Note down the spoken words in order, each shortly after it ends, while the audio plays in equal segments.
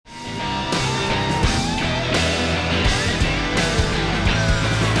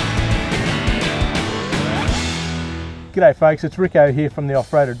G'day folks, it's Rico here from the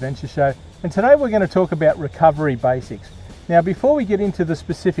Off-Road Adventure Show, and today we're going to talk about recovery basics. Now before we get into the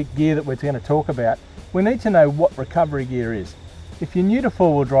specific gear that we're going to talk about, we need to know what recovery gear is. If you're new to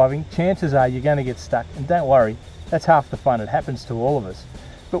four-wheel driving, chances are you're going to get stuck, and don't worry, that's half the fun. It happens to all of us.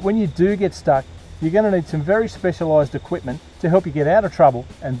 But when you do get stuck, you're going to need some very specialised equipment to help you get out of trouble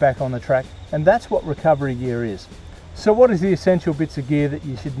and back on the track, and that's what recovery gear is. So what is the essential bits of gear that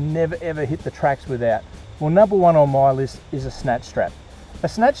you should never ever hit the tracks without? Well, number one on my list is a snatch strap. A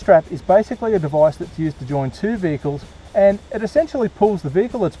snatch strap is basically a device that's used to join two vehicles, and it essentially pulls the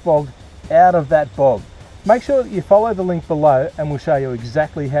vehicle that's bogged out of that bog. Make sure that you follow the link below and we'll show you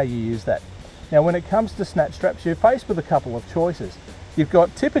exactly how you use that. Now when it comes to snatch straps, you're faced with a couple of choices. You've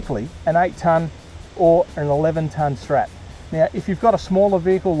got typically an 8-ton or an 11-ton strap. Now if you've got a smaller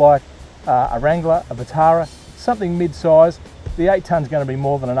vehicle like a Wrangler, a Vitara, something mid-size, the 8-ton is going to be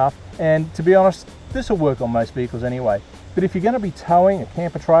more than enough, and to be honest, this will work on most vehicles anyway. But if you're going to be towing a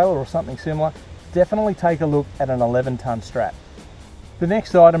camper trailer or something similar, definitely take a look at an 11-ton strap. The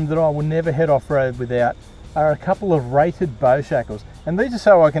next item that I will never head off-road without are a couple of rated bow shackles, and these are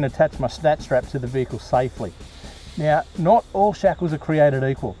so I can attach my snatch strap to the vehicle safely. Now, not all shackles are created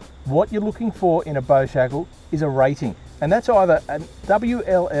equal. What you're looking for in a bow shackle is a rating, and that's either a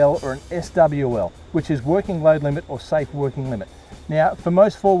WLL or an SWL, which is working load limit or safe working limit. Now, for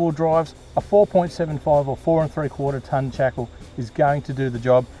most four-wheel drives, a 4.75 or 4 3/4 ton shackle is going to do the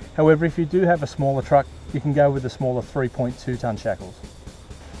job. However, if you do have a smaller truck, you can go with the smaller 3.2 ton shackles.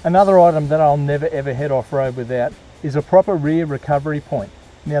 Another item that I'll never ever head off-road without is a proper rear recovery point.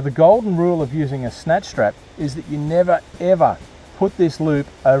 Now, the golden rule of using a snatch strap is that you never ever put this loop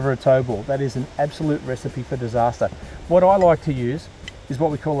over a tow ball. That is an absolute recipe for disaster. What I like to use is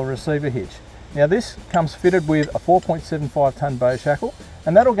what we call a receiver hitch. Now this comes fitted with a 4.75 ton bow shackle,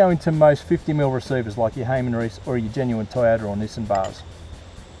 and that'll go into most 50mm receivers like your Hayman Reese or your genuine Toyota or Nissan bars.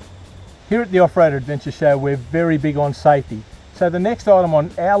 Here at the Off-Road Adventure Show, we're very big on safety. So the next item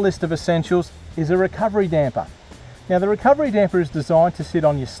on our list of essentials is a recovery damper. Now the recovery damper is designed to sit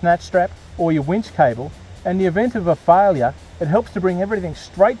on your snatch strap or your winch cable, and in the event of a failure, it helps to bring everything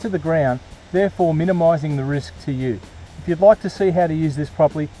straight to the ground, therefore minimising the risk to you. If you'd like to see how to use this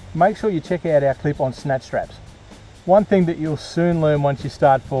properly, make sure you check out our clip on snatch straps. One thing that you'll soon learn once you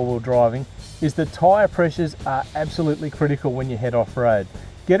start four-wheel driving is that tyre pressures are absolutely critical when you head off-road.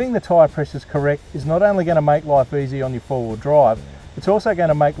 Getting the tyre pressures correct is not only going to make life easy on your four-wheel drive, it's also going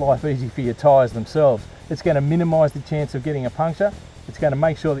to make life easy for your tyres themselves. It's going to minimise the chance of getting a puncture, it's going to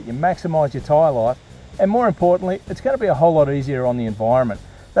make sure that you maximise your tyre life, and more importantly, it's going to be a whole lot easier on the environment.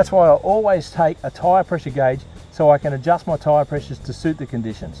 That's why I always take a tyre pressure gauge so I can adjust my tyre pressures to suit the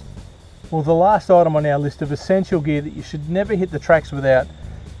conditions. Well, the last item on our list of essential gear that you should never hit the tracks without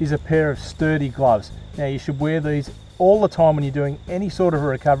is a pair of sturdy gloves. Now you should wear these all the time when you're doing any sort of a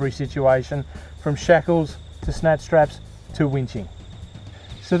recovery situation, from shackles to snatch straps to winching.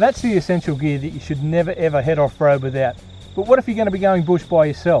 So that's the essential gear that you should never ever head off-road without. But what if you're going to be going bush by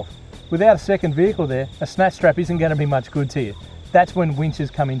yourself? Without a second vehicle there, a snatch strap isn't going to be much good to you. That's when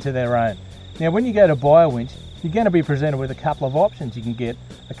winches come into their own. Now when you go to buy a winch, you're going to be presented with a couple of options. You can get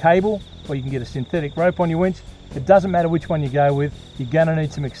a cable or you can get a synthetic rope on your winch. It doesn't matter which one you go with, you're going to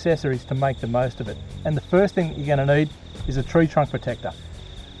need some accessories to make the most of it. And the first thing that you're going to need is a tree trunk protector.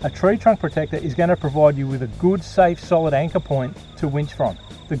 A tree trunk protector is going to provide you with a good, safe, solid anchor point to winch from.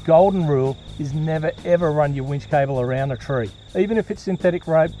 The golden rule is never ever run your winch cable around a tree. Even if it's synthetic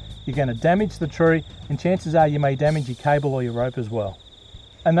rope, you're going to damage the tree, and chances are you may damage your cable or your rope as well.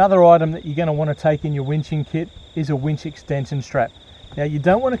 Another item that you're going to want to take in your winching kit is a winch extension strap. Now you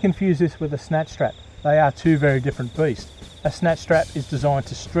don't want to confuse this with a snatch strap. They are two very different beasts. A snatch strap is designed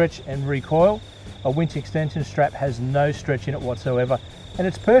to stretch and recoil. A winch extension strap has no stretch in it whatsoever, and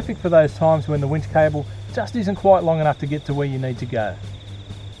it's perfect for those times when the winch cable just isn't quite long enough to get to where you need to go.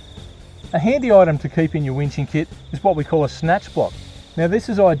 A handy item to keep in your winching kit is what we call a snatch block. Now this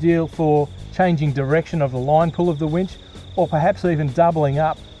is ideal for changing direction of the line pull of the winch, or perhaps even doubling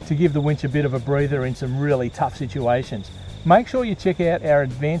up to give the winch a bit of a breather in some really tough situations. Make sure you check out our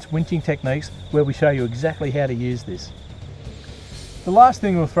advanced winching techniques where we show you exactly how to use this. The last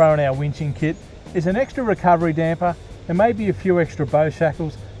thing we'll throw in our winching kit is an extra recovery damper and maybe a few extra bow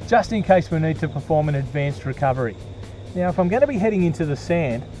shackles just in case we need to perform an advanced recovery. Now if I'm going to be heading into the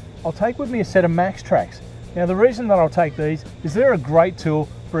sand, I'll take with me a set of Max Tracks. Now the reason that I'll take these is they're a great tool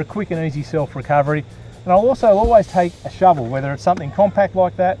for a quick and easy self-recovery, and I'll also always take a shovel, whether it's something compact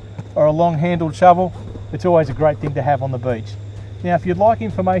like that or a long handled shovel. It's always a great thing to have on the beach. Now if you'd like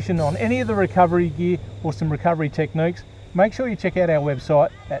information on any of the recovery gear or some recovery techniques, make sure you check out our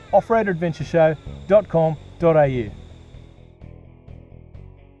website at offroadadventureshow.com.au.